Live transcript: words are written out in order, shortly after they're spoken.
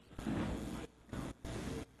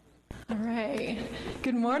All right.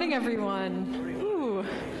 Good morning, everyone. Ooh,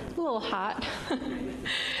 a little hot.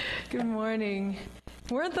 Good morning.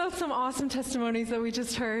 Weren't those some awesome testimonies that we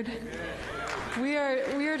just heard? We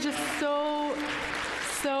are just so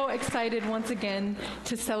excited once again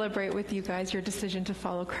to celebrate with you guys your decision to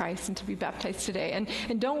follow Christ and to be baptized today.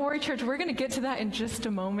 And don't worry, church, we're going to get to that in just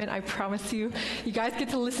a moment, I promise you. You guys get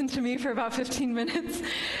to listen to me for about 15 minutes.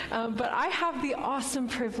 But I have the awesome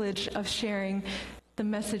privilege of sharing the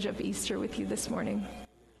message of Easter with you this morning.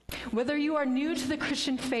 Whether you are new to the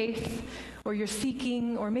Christian faith, or you're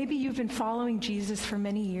seeking, or maybe you've been following Jesus for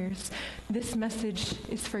many years, this message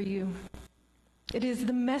is for you. It is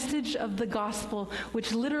the message of the gospel,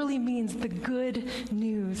 which literally means the good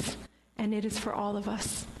news, and it is for all of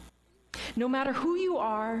us. No matter who you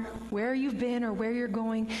are, where you've been, or where you're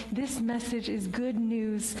going, this message is good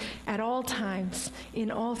news at all times,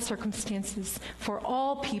 in all circumstances, for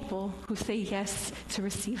all people who say yes to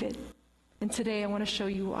receive it. And today I want to show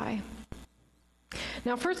you why.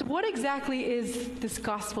 Now first, what exactly is this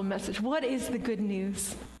gospel message? What is the good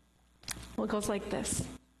news? Well, it goes like this.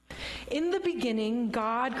 In the beginning,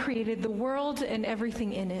 God created the world and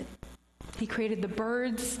everything in it. He created the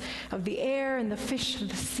birds of the air and the fish of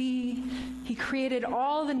the sea. He created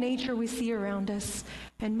all the nature we see around us.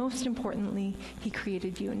 And most importantly, he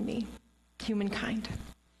created you and me, humankind.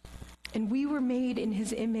 And we were made in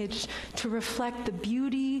his image to reflect the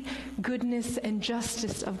beauty, goodness, and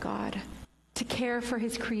justice of God, to care for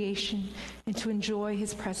his creation, and to enjoy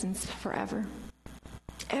his presence forever.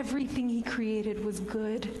 Everything he created was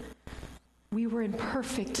good. We were in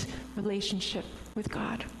perfect relationship with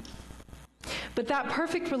God. But that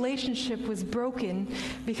perfect relationship was broken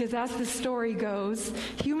because, as the story goes,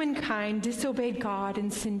 humankind disobeyed God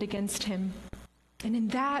and sinned against him. And in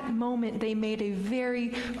that moment, they made a very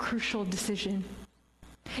crucial decision.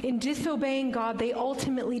 In disobeying God, they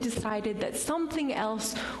ultimately decided that something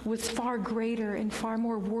else was far greater and far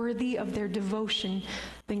more worthy of their devotion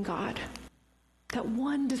than God. That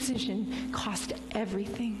one decision cost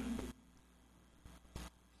everything.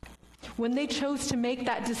 When they chose to make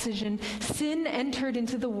that decision, sin entered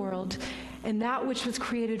into the world, and that which was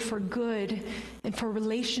created for good and for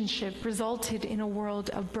relationship resulted in a world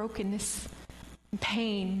of brokenness,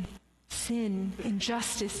 pain, sin,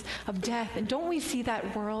 injustice, of death. And don't we see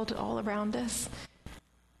that world all around us?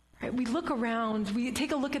 Right? We look around, we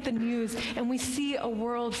take a look at the news, and we see a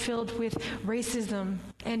world filled with racism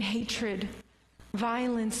and hatred,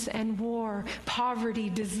 violence and war, poverty,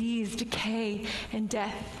 disease, decay, and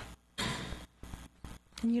death.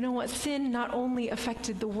 And you know what? Sin not only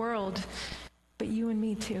affected the world, but you and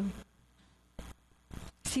me too.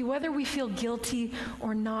 See, whether we feel guilty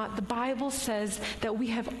or not, the Bible says that we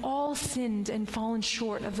have all sinned and fallen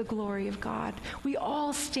short of the glory of God. We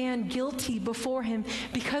all stand guilty before him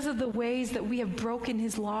because of the ways that we have broken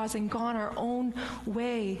his laws and gone our own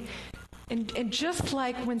way. And just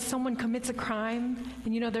like when someone commits a crime,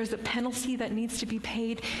 and there's a penalty that needs to be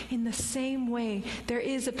paid, in the same way, there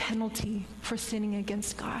is a penalty for sinning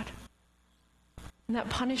against God. And that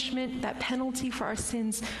punishment, that penalty for our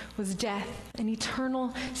sins was death, an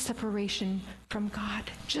eternal separation from God.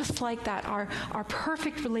 Just like that, our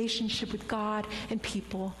perfect relationship with God and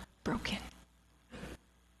people broken.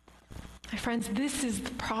 My friends, this is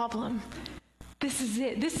the problem. This is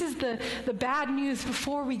it. This is the bad news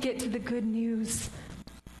before we get to the good news.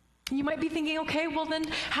 You might be thinking, okay, well then,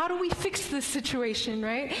 how do we fix this situation,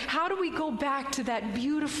 right? How do we go back to that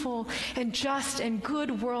beautiful and just and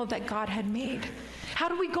good world that God had made? How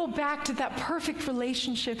do we go back to that perfect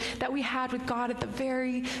relationship that we had with God at the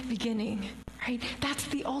very beginning, right? That's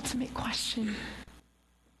the ultimate question.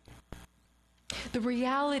 The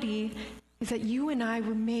reality is that you and I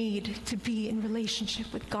were made to be in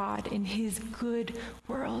relationship with God in his good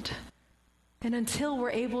world. And until we're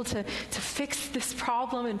able to fix this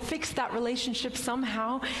problem and fix that relationship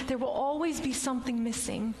somehow, there will always be something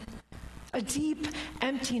missing. A deep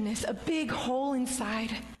emptiness, a big hole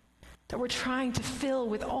inside that we're trying to fill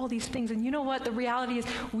with all these things. And you know what? The reality is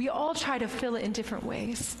we all try to fill it in different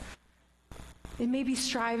ways. It may be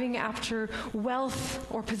striving after wealth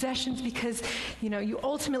or possessions because, you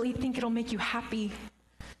ultimately think it'll make you happy.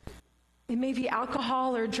 It may be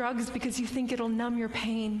alcohol or drugs because you think it'll numb your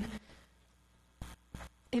pain.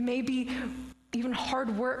 It may be even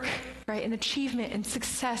hard work, right, and achievement and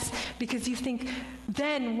success because you think,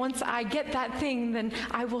 then once I get that thing, then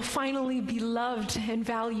I will finally be loved and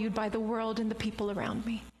valued by the world and the people around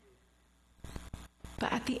me.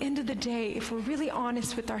 But at the end of the day, if we're really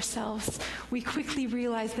honest with ourselves, we quickly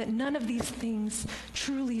realize that none of these things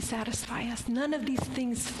truly satisfy us. None of these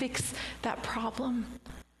things fix that problem.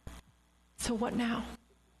 So what now?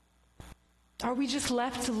 Are we just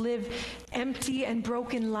left to live empty and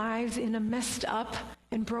broken lives in a messed up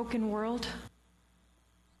and broken world?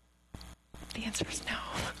 The answer is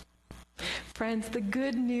no. Friends, the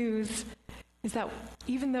good news is that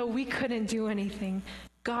even though we couldn't do anything,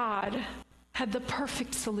 God had the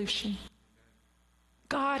perfect solution.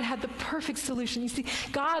 God had the perfect solution. You see,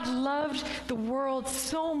 God loved the world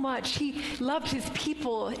so much. He loved his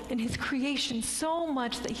people and his creation so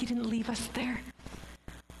much that he didn't leave us there.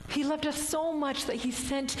 He loved us so much that he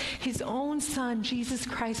sent his own son, Jesus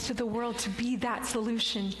Christ, to the world to be that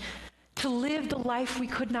solution, to live the life we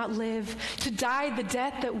could not live, to die the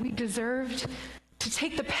death that we deserved, to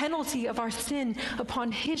take the penalty of our sin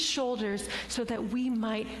upon his shoulders so that we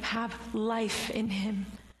might have life in him,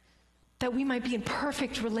 that we might be in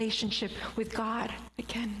perfect relationship with God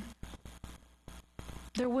again.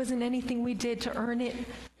 There wasn't anything we did to earn it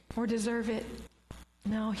or deserve it.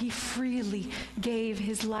 No, he freely gave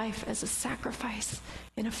his life as a sacrifice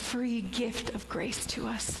and a free gift of grace to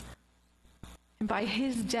us. And by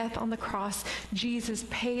his death on the cross, Jesus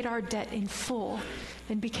paid our debt in full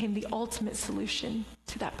and became the ultimate solution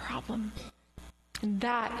to that problem. And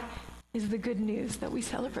that is the good news that we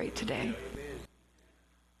celebrate today.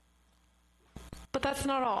 But that's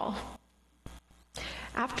not all.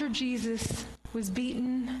 After Jesus was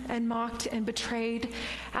beaten and mocked and betrayed,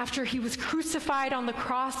 after he was crucified on the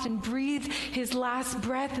cross and breathed his last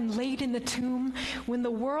breath and laid in the tomb, when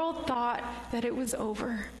the world thought that it was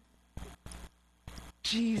over,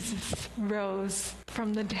 Jesus rose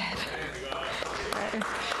from the dead.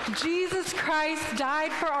 Jesus Christ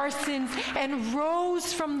died for our sins and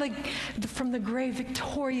rose from the grave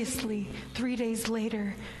victoriously 3 days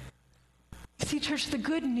later. See, church, the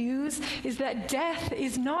good news is that death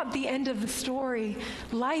is not the end of the story.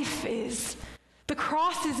 Life is. The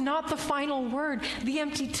cross is not the final word. The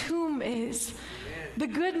empty tomb is. The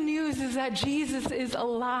good news is that Jesus is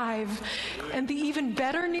alive. And the even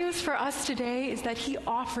better news for us today is that he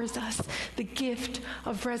offers us the gift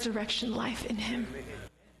of resurrection life in him.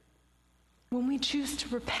 When we choose to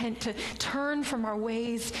repent, to turn from our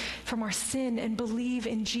ways, from our sin, and believe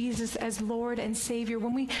in Jesus as Lord and Savior,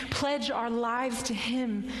 when we pledge our lives to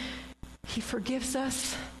him, he forgives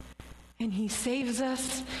us, and he saves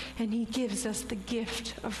us, and he gives us the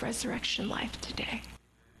gift of resurrection life today.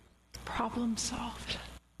 Problem solved.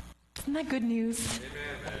 Isn't that good news?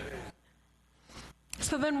 Amen.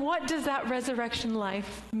 So then what does that resurrection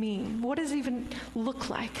life mean? What does it even look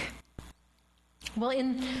like? Well,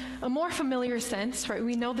 in a more familiar sense, right,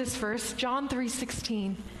 we know this verse, John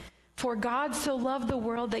 3:16. For God so loved the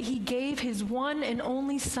world that he gave his one and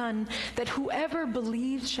only Son, that whoever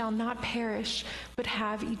believes shall not perish, but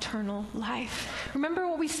have eternal life. Remember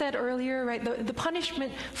what we said earlier, right? The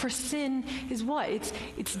punishment for sin is what?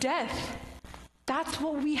 It's death. That's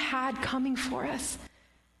what we had coming for us.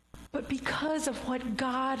 But because of what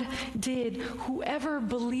God did, whoever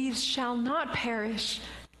believes shall not perish,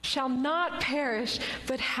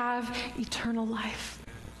 but have eternal life.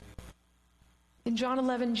 In John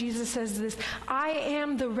 11, Jesus says this, I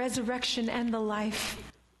am the resurrection and the life.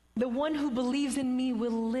 The one who believes in me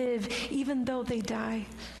will live even though they die.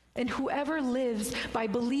 And whoever lives by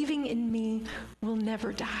believing in me will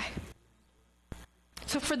never die.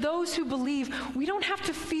 So for those who believe, we don't have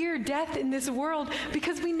to fear death in this world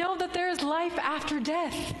because we know that there is life after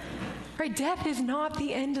death. Right? Death is not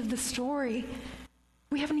the end of the story.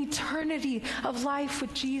 We have an eternity of life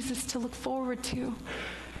with Jesus to look forward to.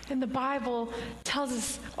 And the Bible tells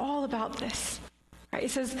us all about this. Right?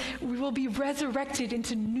 It says we will be resurrected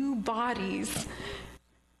into new bodies.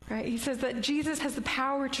 Right? He says that Jesus has the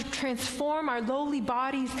power to transform our lowly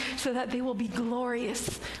bodies so that they will be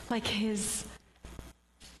glorious like his.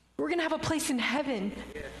 We're going to have a place in heaven.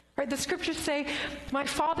 Right? The scriptures say, my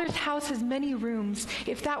Father's house has many rooms.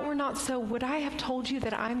 If that were not so, would I have told you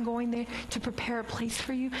that I'm going there to prepare a place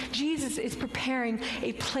for you? Jesus is preparing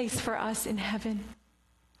a place for us in heaven.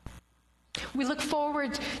 We look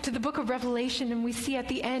forward to the book of Revelation and we see at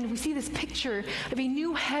the end, we see this picture of a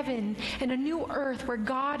new heaven and a new earth where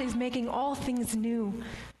God is making all things new.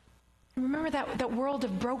 Remember that world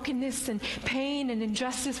of brokenness and pain and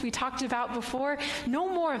injustice we talked about before? No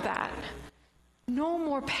more of that. No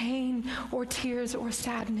more pain or tears or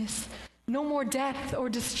sadness. No more death or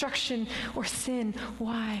destruction or sin.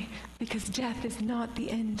 Why? Because death is not the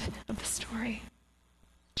end of the story.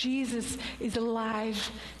 Jesus is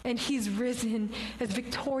alive and he's risen as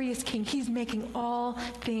victorious King. He's making all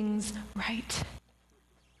things right.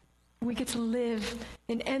 We get to live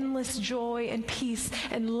in endless joy and peace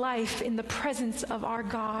and life in the presence of our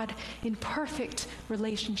God in perfect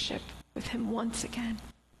relationship with him once again.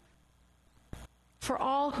 For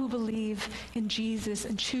all who believe in Jesus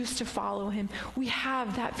and choose to follow him, we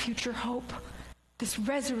have that future hope, this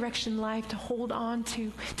resurrection life to hold on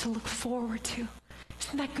to look forward to.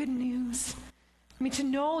 Isn't that good news? I mean, to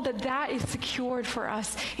know that that is secured for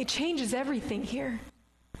us, it changes everything here.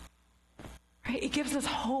 Right? It gives us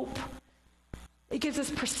hope. It gives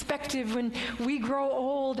us perspective when we grow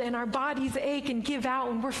old and our bodies ache and give out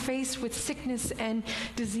when we're faced with sickness and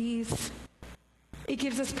disease. It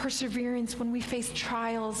gives us perseverance when we face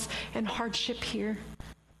trials and hardship here.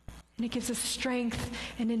 And it gives us strength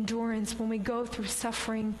and endurance when we go through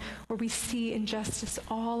suffering or we see injustice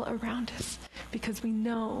all around us, because we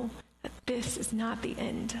know that this is not the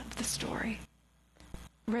end of the story.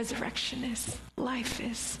 Resurrection is, life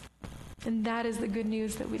is. And that is the good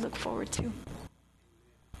news that we look forward to.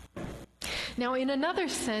 Now, in another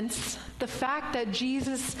sense, the fact that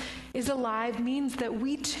Jesus is alive means that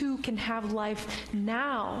we too can have life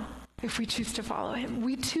now if we choose to follow him.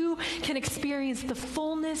 We too can experience the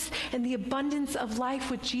fullness and the abundance of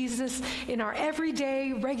life with Jesus in our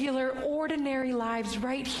everyday, regular, ordinary lives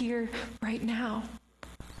right here, right now.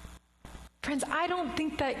 Friends, I don't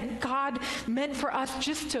think that God meant for us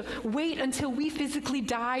just to wait until we physically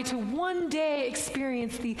die to one day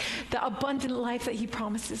experience the abundant life that he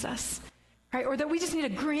promises us. Right? Or that we just need to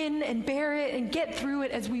grin and bear it and get through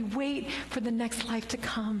it as we wait for the next life to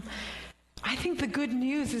come. I think the good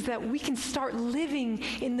news is that we can start living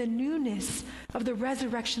in the newness of the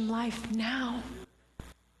resurrection life now.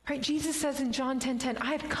 Right? Jesus says in John 10:10,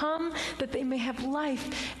 I have come that they may have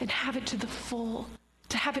life and have it to the full,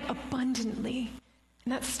 to have it abundantly.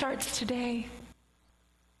 And that starts today.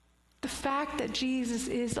 The fact that Jesus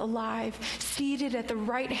is alive, seated at the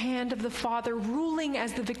right hand of the Father, ruling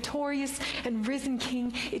as the victorious and risen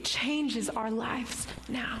King, it changes our lives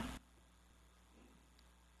now.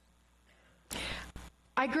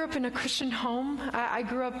 I grew up in a Christian home. I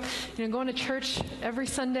grew up, going to church every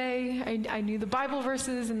Sunday. I knew the Bible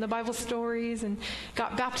verses and the Bible stories, and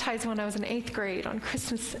got baptized when I was in 8th grade on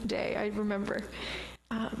Christmas Day, I remember.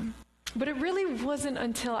 But it really wasn't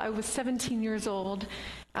until I was 17 years old,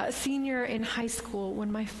 a senior in high school,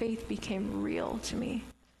 when my faith became real to me.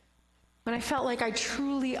 When I felt like I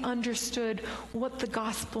truly understood what the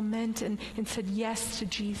gospel meant and said yes to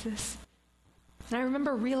Jesus. And I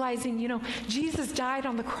remember realizing, Jesus died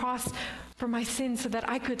on the cross for my sins so that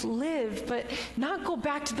I could live, but not go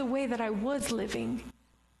back to the way that I was living,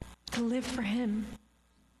 to live for him.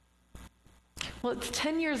 Well, it's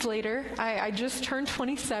 10 years later. I just turned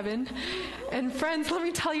 27. And friends, let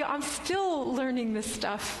me tell you, I'm still learning this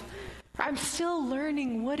stuff. I'm still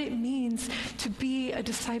learning what it means to be a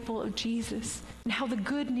disciple of Jesus and how the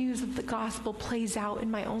good news of the gospel plays out in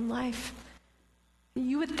my own life.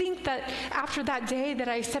 You would think that after that day that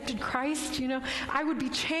I accepted Christ, I would be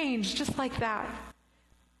changed just like that.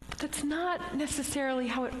 But that's not necessarily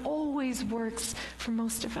how it always works for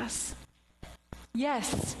most of us.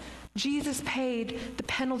 Yes, Jesus paid the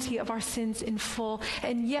penalty of our sins in full.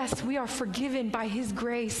 And yes, we are forgiven by his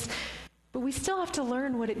grace. But we still have to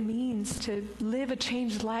learn what it means to live a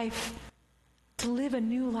changed life, to live a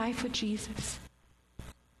new life with Jesus.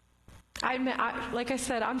 Like I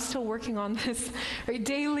said, I'm still working on this. Right?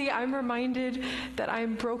 Daily, I'm reminded that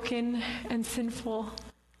I'm broken and sinful.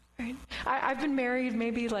 Right? I've been married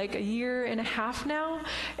maybe like a year and a half now,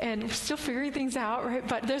 and we're still figuring things out, right?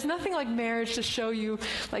 But there's nothing like marriage to show you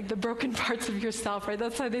like the broken parts of yourself, right?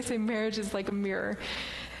 That's why they say marriage is like a mirror.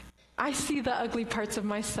 I see the ugly parts of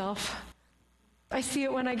myself. I see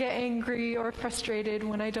it when I get angry or frustrated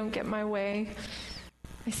when I don't get my way.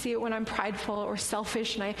 I see it when I'm prideful or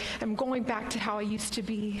selfish and I'm going back to how I used to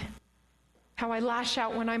be. How I lash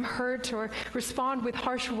out when I'm hurt or respond with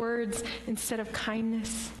harsh words instead of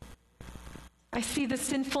kindness. I see the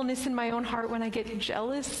sinfulness in my own heart when I get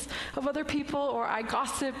jealous of other people or I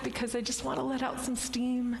gossip because I just want to let out some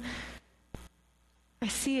steam. I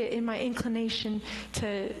see it in my inclination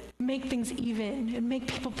to make things even and make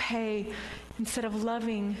people pay instead of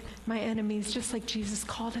loving my enemies just like Jesus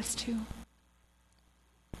called us to.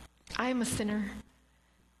 I am a sinner,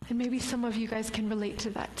 and maybe some of you guys can relate to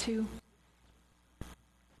that too.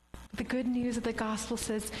 The good news of the gospel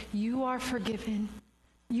says you are forgiven.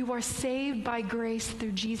 You are saved by grace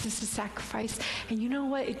through Jesus' sacrifice. And you know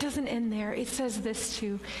what? It doesn't end there. It says this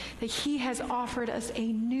too, that he has offered us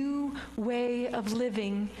a new way of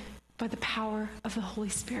living by the power of the Holy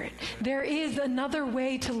Spirit. There is another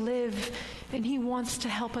way to live, and he wants to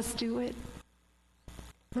help us do it.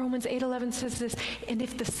 Romans 8:11 says this, and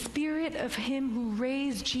if the spirit of him who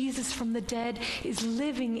raised Jesus from the dead is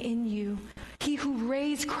living in you, He who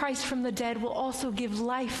raised Christ from the dead will also give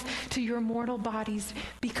life to your mortal bodies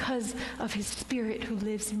because of his Spirit who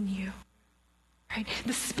lives in you. Right?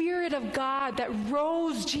 The Spirit of God that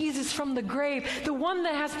rose Jesus from the grave, the one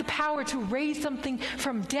that has the power to raise something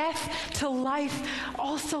from death to life,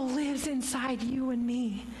 also lives inside you and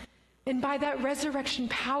me. And by that resurrection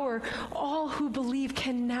power, all who believe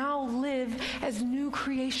can now live as new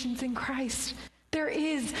creations in Christ. There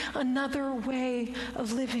is another way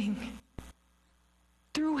of living.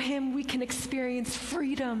 Through him, we can experience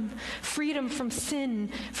freedom from sin,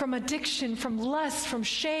 from addiction, from lust, from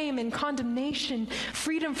shame and condemnation,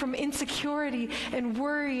 freedom from insecurity and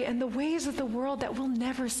worry and the ways of the world that will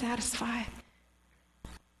never satisfy.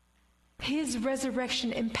 His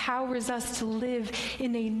resurrection empowers us to live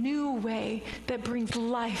in a new way that brings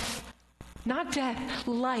life, not death,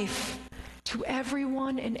 life to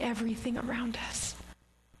everyone and everything around us.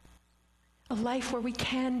 A life where we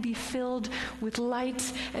can be filled with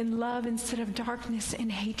light and love instead of darkness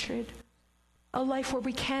and hatred. A life where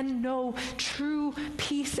we can know true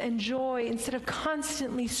peace and joy instead of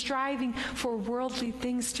constantly striving for worldly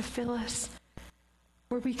things to fill us.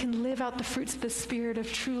 Where we can live out the fruits of the Spirit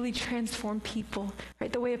of truly transformed people,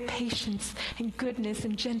 right? The way of patience and goodness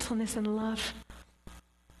and gentleness and love.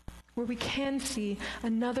 Where we can see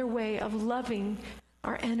another way of loving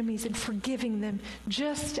our enemies and forgiving them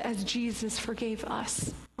just as Jesus forgave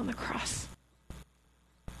us on the cross.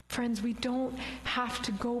 Friends, we don't have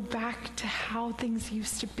to go back to how things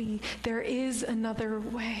used to be. There is another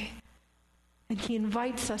way. And he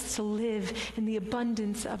invites us to live in the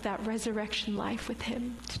abundance of that resurrection life with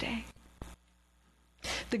him today.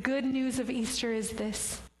 The good news of Easter is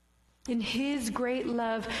this. In his great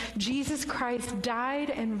love, Jesus Christ died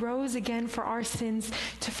and rose again for our sins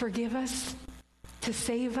to forgive us, to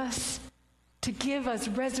save us, to give us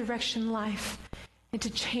resurrection life, and to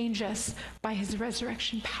change us by his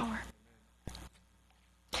resurrection power.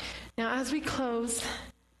 Now, as we close,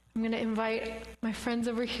 I'm going to invite my friends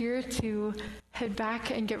over here to head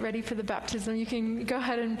back and get ready for the baptism. You can go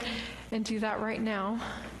ahead and do that right now.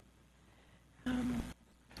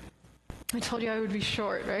 I told you I would be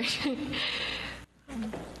short, right?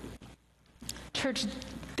 Church,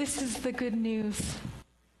 this is the good news.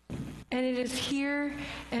 And it is here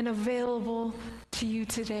and available to you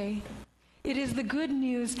today. It is the good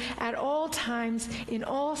news at all times, in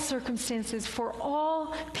all circumstances, for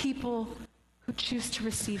all people who choose to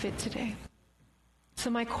receive it today. So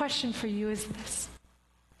my question for you is this.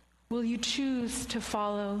 Will you choose to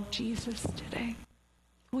follow Jesus today?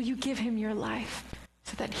 Will you give him your life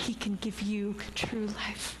so that he can give you true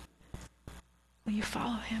life? Will you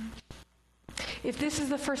follow him? If this is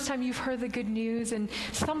the first time you've heard the good news and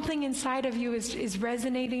something inside of you is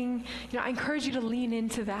resonating, I encourage you to lean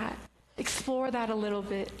into that. Explore that a little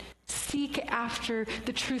bit. Seek after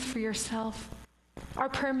the truth for yourself. Our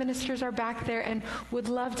prayer ministers are back there and would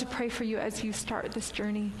love to pray for you as you start this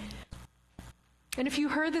journey. And if you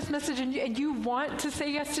heard this message and you want to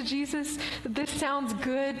say yes to Jesus, this sounds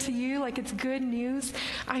good to you, like it's good news,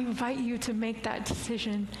 I invite you to make that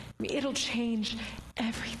decision. It'll change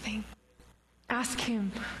everything. Ask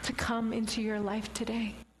him to come into your life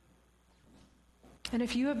today. And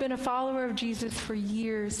if you have been a follower of Jesus for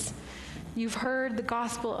years, you've heard the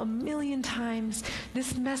gospel 1,000,000 times,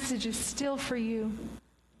 this message is still for you.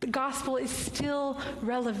 The gospel is still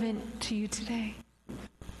relevant to you today.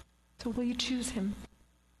 So will you choose him?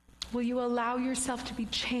 Will you allow yourself to be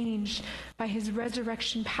changed by his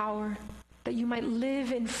resurrection power, that you might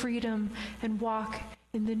live in freedom and walk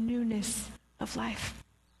in the newness of life?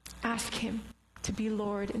 Ask him to be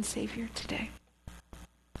Lord and Savior today.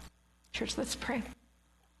 Church, let's pray.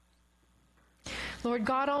 Lord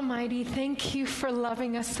God Almighty, thank you for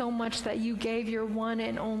loving us so much that you gave your one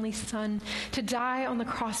and only Son to die on the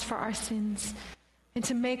cross for our sins and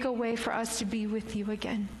to make a way for us to be with you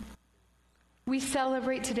again. We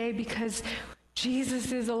celebrate today because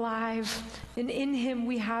Jesus is alive, and in him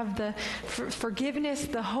we have the forgiveness,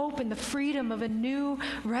 the hope, and the freedom of a new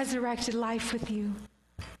resurrected life with you.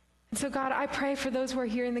 And so God, I pray for those who are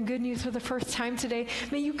hearing the good news for the first time today,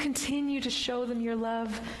 may you continue to show them your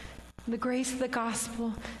love, the grace of the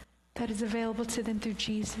gospel that is available to them through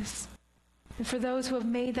Jesus. And for those who have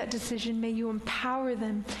made that decision, may you empower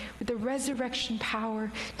them with the resurrection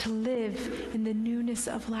power to live in the newness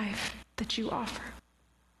of life that you offer.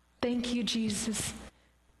 Thank you, Jesus.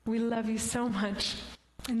 We love you so much.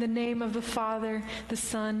 In the name of the Father, the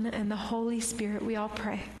Son, and the Holy Spirit, we all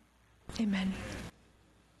pray. Amen.